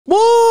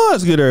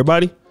What's good,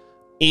 everybody?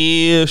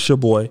 It's your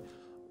boy,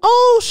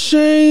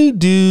 O'Shea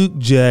Duke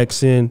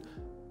Jackson,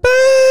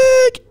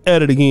 back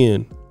at it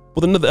again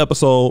with another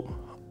episode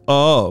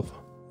of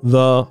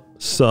the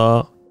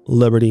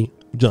Celebrity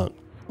Junk.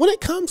 When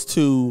it comes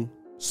to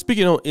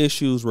speaking on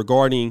issues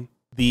regarding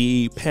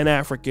the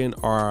Pan-African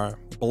or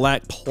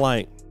Black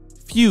plight,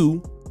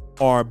 few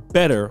are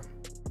better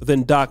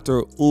than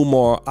Dr.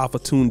 Umar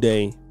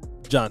Afatunde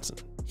Johnson.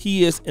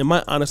 He is, in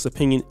my honest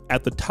opinion,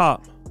 at the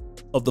top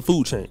of the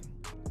food chain,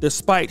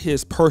 despite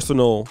his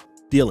personal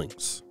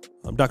dealings.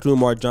 Dr.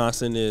 Umar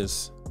Johnson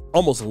is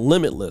almost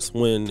limitless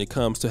when it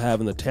comes to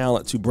having the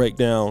talent to break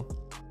down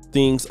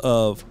things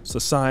of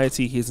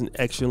society. He's an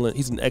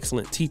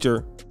excellent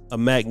teacher, a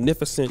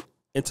magnificent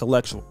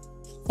intellectual,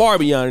 far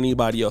beyond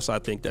anybody else I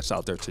think that's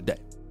out there today.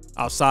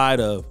 Outside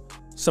of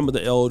some of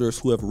the elders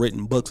who have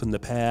written books in the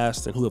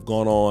past and who have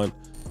gone on,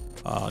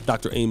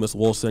 Dr. Amos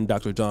Wilson,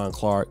 Dr. John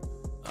Clark.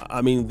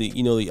 I mean, we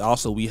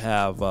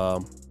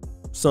have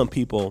some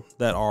people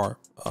that are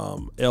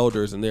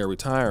elders and they're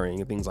retiring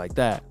and things like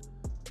that.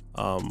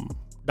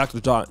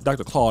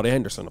 Dr. Claude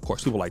Anderson, of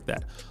course, people like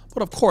that.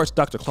 But of course,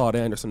 Dr. Claude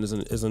Anderson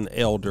is an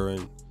elder,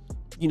 and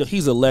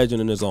he's a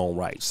legend in his own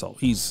right. So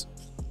he's,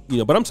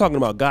 but I'm talking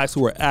about guys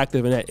who are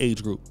active in that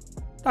age group.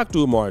 Dr.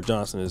 Umar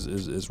Johnson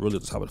is really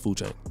at the top of the food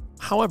chain.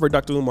 However,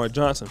 Dr. Umar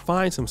Johnson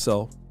finds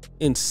himself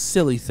in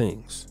silly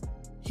things.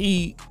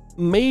 He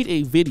made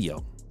a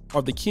video,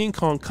 or the King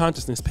Kong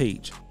Consciousness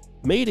page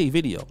made a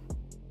video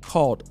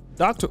called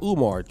Dr.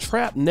 Umar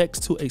Trapped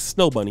Next to a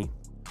Snow Bunny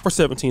for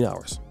 17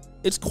 hours.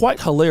 It's quite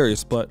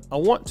hilarious, but I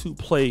want to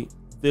play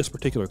this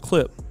particular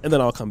clip and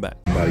then I'll come back.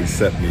 Somebody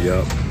set me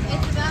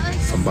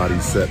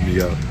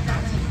up,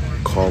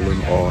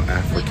 calling all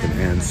African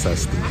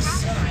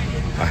ancestors.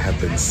 I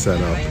have been set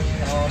up,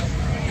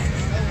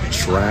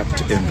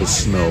 trapped in the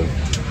snow.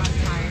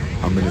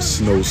 I'm in a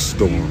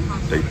snowstorm.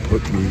 They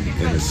put me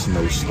in a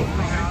snowstorm.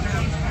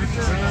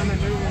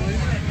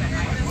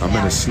 I'm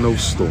in a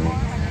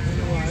snowstorm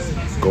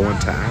going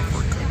to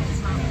Africa.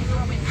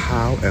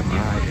 How am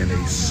I in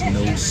a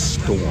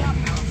snowstorm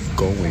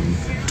going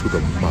to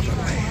the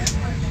motherland?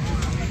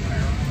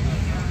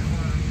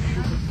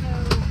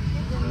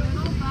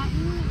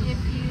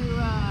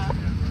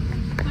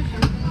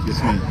 Yes,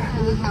 ma'am.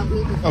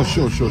 Oh,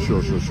 sure.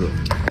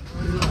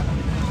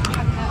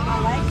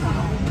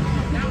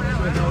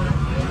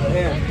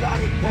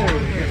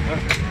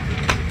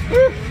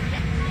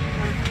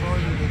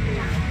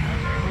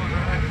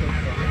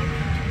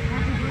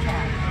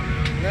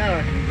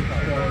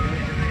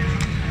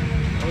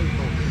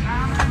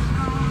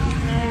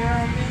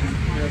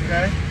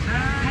 Okay.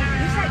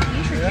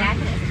 Use your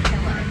jacket as a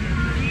pillow.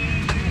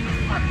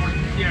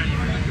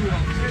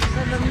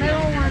 So the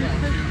middle one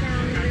pushed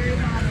down very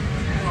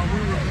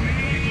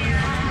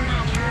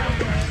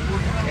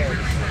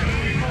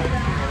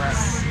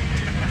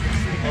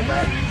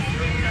bottom.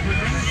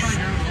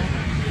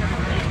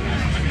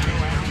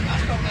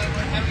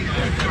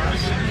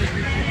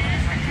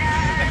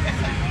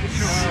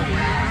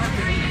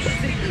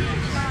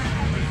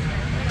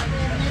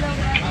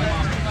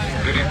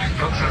 Good evening,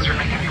 folks. As you're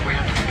making your way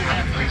into the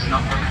cabin, please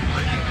not work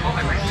completely.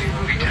 Fully receive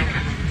will be taken.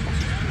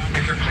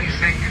 If you're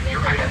placing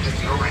your items in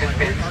the overhead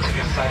bins to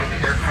the side of the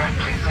aircraft,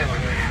 please zip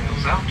the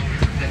handles out,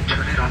 then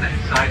turn it on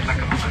its side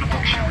like a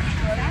bookshelf.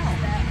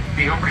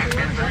 The overhead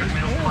bins in the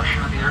middle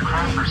portion of the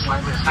aircraft are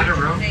slightly center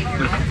row,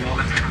 with a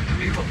wall in front of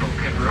you, a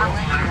bulkhead row,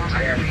 items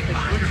at your feet,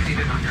 behind your feet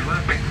and on your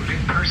lap,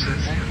 including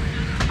purses.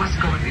 Must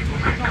go in the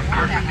overhead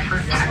compartment for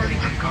taxi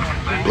takeoff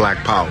and landing. Black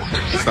power.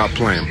 Stop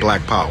playing.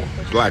 Black power.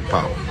 Black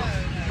power.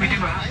 We do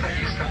ask that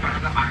you step out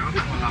of the aisle to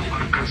allow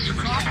other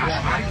customers to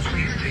pass by.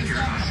 Please take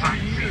your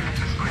assigned seat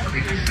as quickly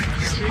and as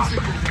safely as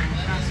possible.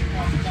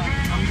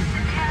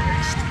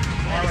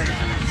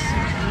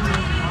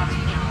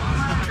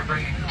 You're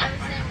bringing two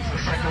items. The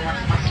second one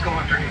must go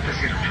underneath the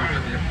seat in front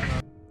of you.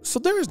 So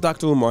there is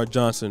Dr. Umar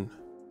Johnson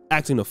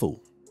acting a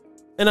fool.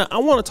 And I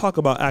want to talk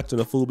about acting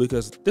a fool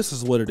because this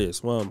is what it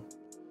is.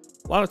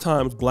 A lot of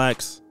times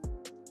blacks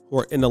who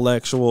are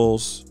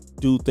intellectuals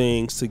do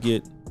things to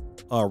get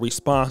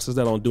responses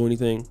that don't do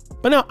anything.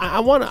 But now I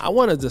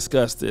want to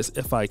discuss this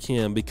if I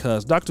can,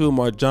 because Dr.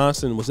 Umar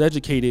Johnson was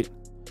educated,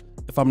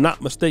 if I'm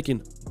not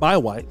mistaken, by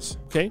whites.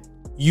 Okay.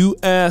 You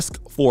ask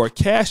for a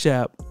Cash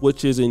App,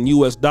 which is in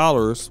US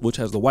dollars, which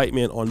has the white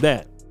man on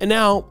that. And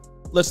now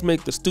let's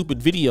make the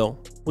stupid video,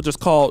 which is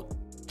called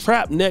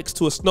Trapped Next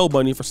to a Snow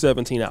Bunny for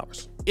 17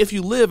 hours. If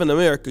you live in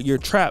America, you're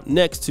trapped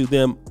next to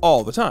them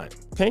all the time.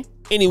 Okay.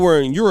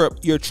 Anywhere in Europe,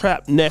 you're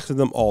trapped next to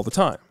them all the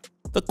time.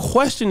 The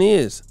question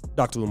is,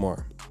 Dr.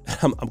 Umar,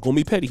 I'm going to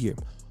be petty here.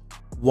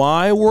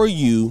 Why were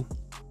you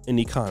in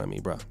economy,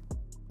 bro?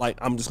 Like,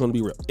 I'm just going to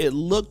be real. It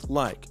looked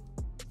like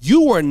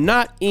you were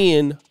not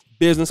in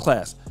business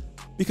class,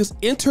 because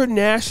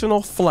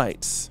international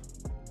flights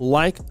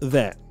like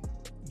that,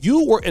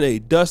 you were in a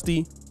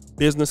dusty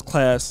business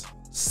class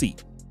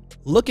seat.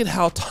 Look at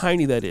how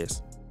tiny that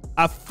is.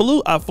 I've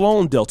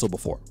flown Delta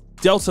before.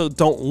 Delta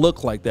don't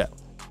look like that.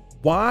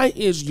 Why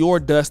is your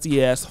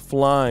dusty ass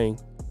flying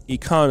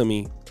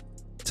economy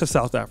to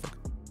South Africa.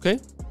 Okay,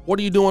 what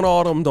are you doing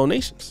all them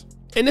donations?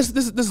 And this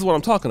is what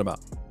I'm talking about.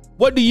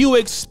 What do you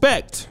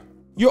expect?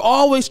 You're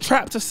always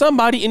trapped to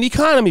somebody in the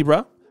economy,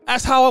 bro.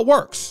 That's how it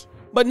works.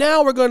 But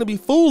now we're going to be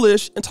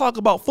foolish and talk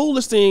about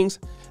foolish things.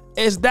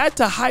 Is that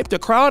to hype the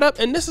crowd up?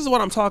 And this is what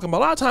I'm talking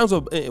about. A lot of times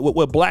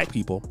with black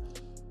people,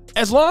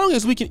 as long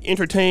as we can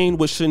entertain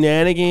with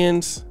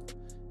shenanigans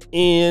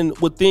and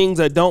with things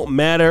that don't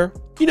matter,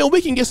 you know,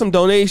 we can get some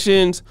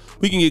donations,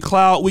 we can get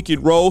clout, we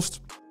can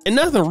roast, and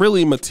nothing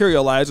really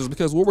materializes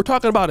because what we're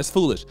talking about is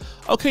foolish.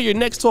 Okay, you're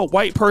next to a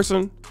white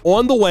person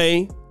on the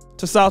way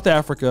to South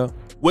Africa,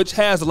 which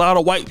has a lot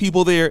of white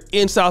people there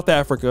in South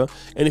Africa.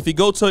 And if you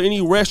go to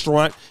any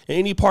restaurant in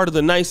any part of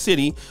the nice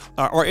city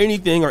or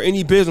anything or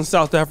any business in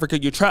South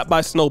Africa, you're trapped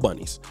by snow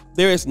bunnies.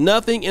 There is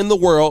nothing in the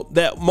world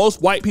that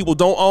most white people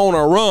don't own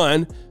or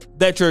run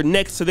that you're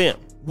next to them.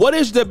 What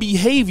is the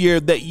behavior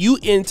that you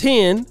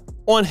intend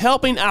on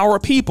helping our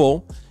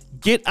people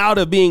get out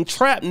of being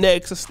trapped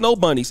next to snow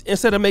bunnies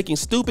instead of making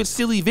stupid,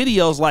 silly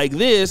videos like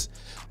this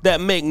that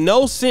make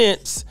no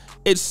sense?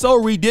 It's so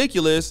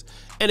ridiculous.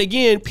 And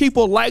again,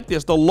 people like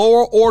this, the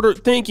lower order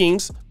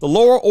thinkings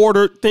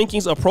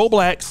of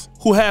pro-blacks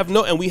who have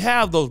no, and we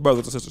have those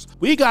brothers and sisters.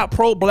 We got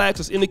pro-blacks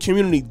that's in the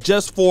community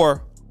just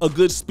for a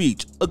good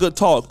speech, a good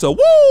talk, to woo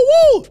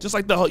woo, just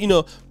like the, you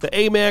know, the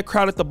amen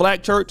crowd at the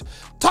black church.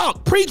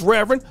 Talk, preach,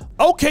 reverend.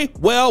 Okay,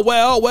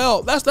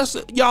 well, that's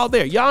y'all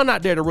there. Y'all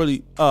not there to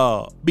really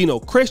be no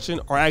Christian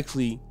or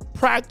actually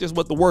practice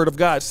what the word of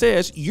God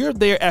says. You're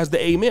there as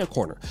the amen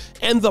corner.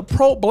 And the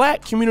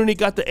pro-black community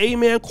got the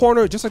amen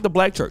corner just like the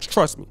black church.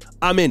 Trust me,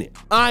 I'm in it.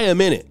 I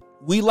am in it.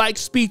 We like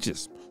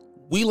speeches.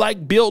 We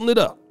like building it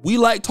up. We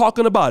like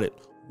talking about it.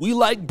 We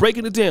like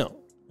breaking it down.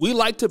 We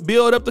like to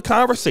build up the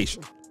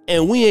conversation.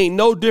 And we ain't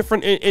no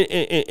different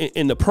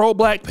in the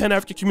pro-black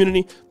Pan-African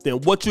community than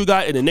what you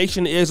got in the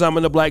Nation of Islam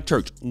and the black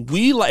church.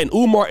 We like, and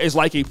Umar is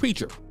like a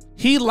preacher.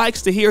 He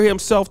likes to hear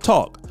himself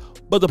talk.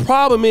 But the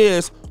problem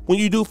is when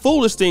you do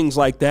foolish things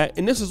like that,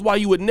 and this is why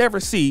you would never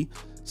see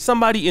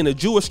somebody in a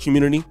Jewish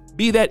community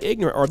be that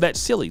ignorant or that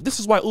silly. This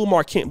is why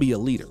Umar can't be a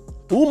leader.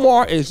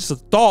 Umar is just a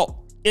thought,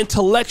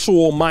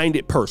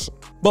 intellectual-minded person.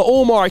 But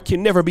Umar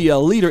can never be a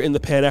leader in the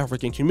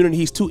Pan-African community.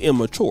 He's too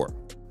immature.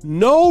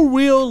 No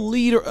real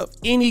leader of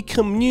any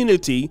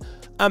community.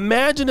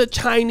 Imagine a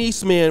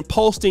Chinese man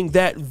posting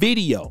that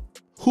video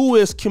who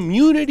is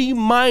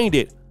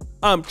community-minded.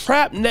 I'm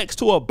trapped next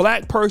to a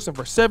black person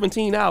for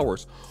 17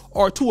 hours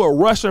or to a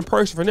Russian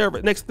person for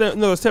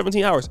another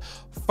 17 hours.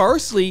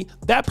 Firstly,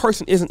 that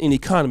person isn't in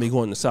economy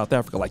going to South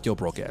Africa like your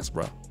broke ass,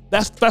 bro.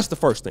 That's the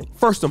first thing,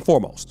 first and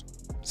foremost.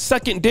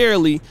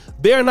 Secondarily,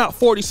 they're not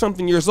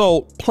 40-something years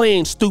old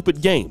playing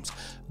stupid games.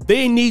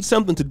 They need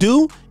something to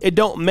do. It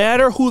don't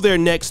matter who they're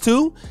next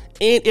to.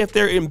 And if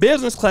they're in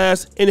business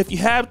class, and if you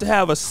have to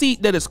have a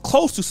seat that is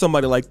close to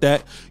somebody like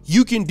that,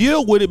 you can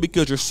deal with it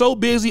because you're so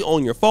busy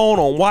on your phone,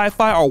 on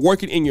Wi-Fi, or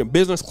working in your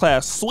business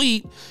class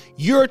suite.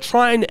 You're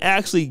trying to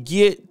actually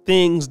get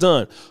things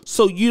done.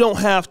 So you don't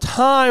have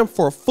time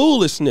for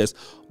foolishness.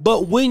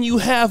 But when you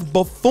have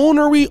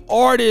buffoonery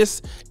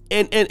artists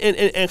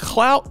and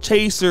clout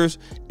chasers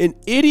and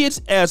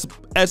idiots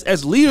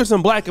as leaders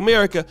in Black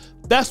America,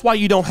 that's why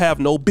you don't have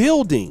no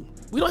building.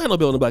 We don't have no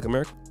building in Black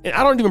America. And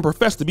I don't even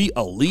profess to be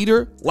a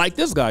leader like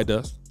this guy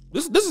does.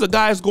 This is a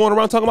guy that's going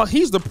around talking about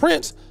he's the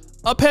prince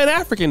of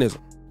Pan-Africanism.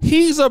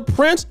 He's a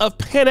prince of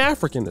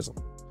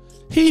Pan-Africanism.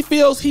 He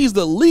feels he's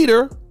the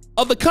leader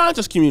of the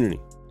conscious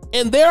community.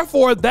 And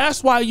therefore,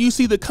 that's why you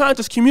see the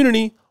conscious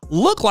community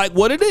look like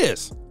what it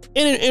is.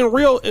 And in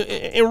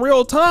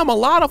real time, a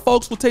lot of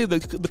folks will tell you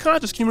the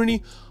conscious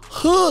community,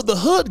 the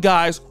hood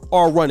guys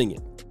are running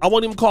it. I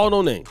won't even call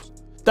no names.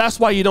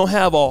 That's why you don't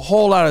have a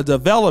whole lot of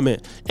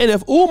development. And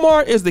if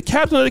Umar is the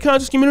captain of the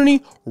conscious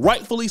community,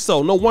 rightfully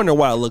so. No wonder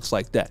why it looks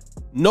like that.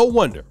 No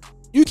wonder.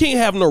 You can't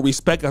have no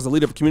respect as a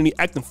leader of a community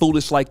acting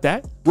foolish like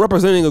that,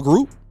 representing a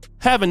group,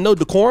 having no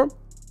decorum.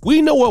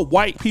 We know what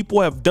white people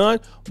have done,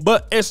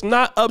 but it's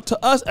not up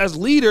to us as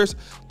leaders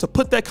to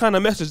put that kind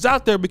of message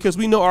out there because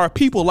we know our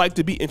people like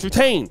to be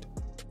entertained.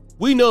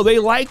 We know they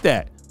like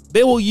that.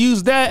 They will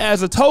use that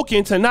as a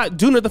token to not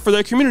do nothing for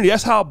their community.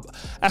 That's how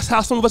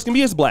some of us can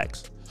be as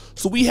blacks.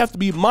 So we have to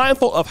be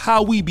mindful of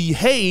how we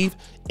behave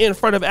in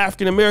front of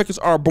African Americans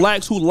or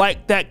blacks who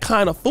like that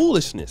kind of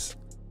foolishness.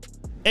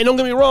 And don't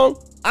get me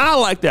wrong, I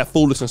like that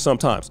foolishness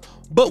sometimes,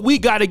 but we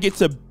got to get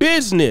to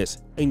business,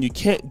 and you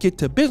can't get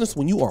to business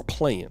when you are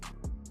playing.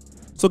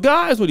 So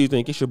guys, what do you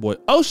think? It's your boy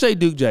O'Shea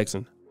Duke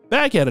Jackson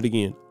back at it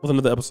again with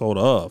another episode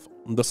of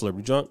The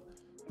Celebrity Junk.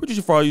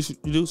 Producer for all you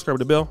do, subscribe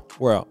to the bell.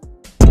 We're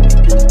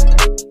out.